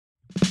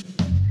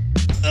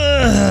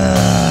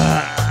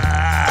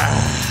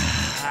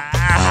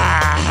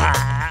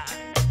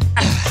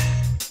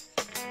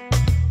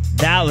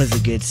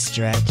good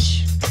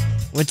stretch.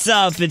 What's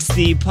up? It's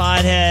the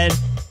Pothead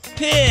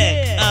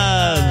Pick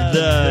of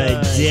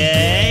the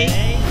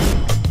Day.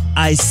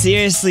 I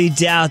seriously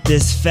doubt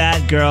this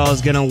fat girl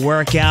is gonna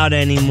work out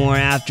anymore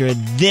after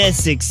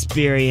this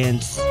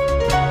experience.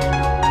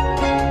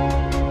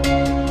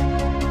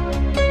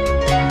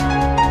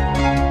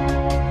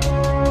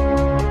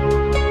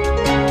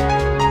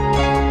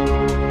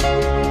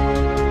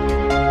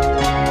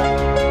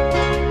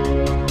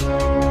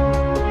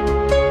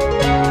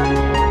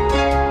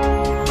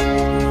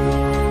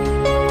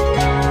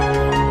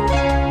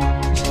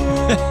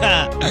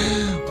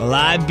 Well,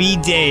 I be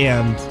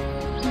damned.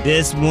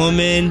 This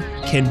woman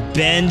can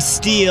bend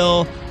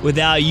steel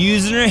without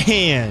using her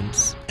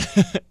hands.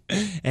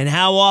 And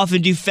how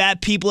often do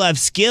fat people have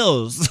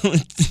skills?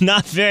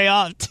 Not very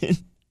often.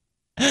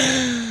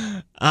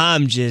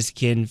 I'm just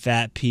kidding,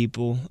 fat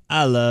people.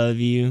 I love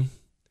you.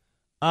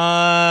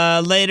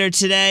 Later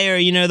today,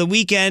 or the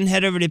weekend,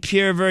 head over to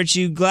Pure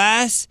Virtue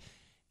Glass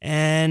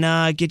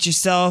and get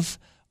yourself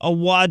a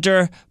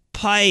water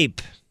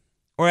pipe.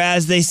 Or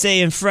as they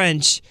say in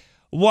French,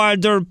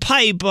 water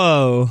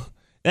pipo.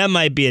 That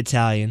might be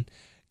Italian.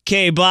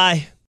 Okay,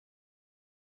 bye.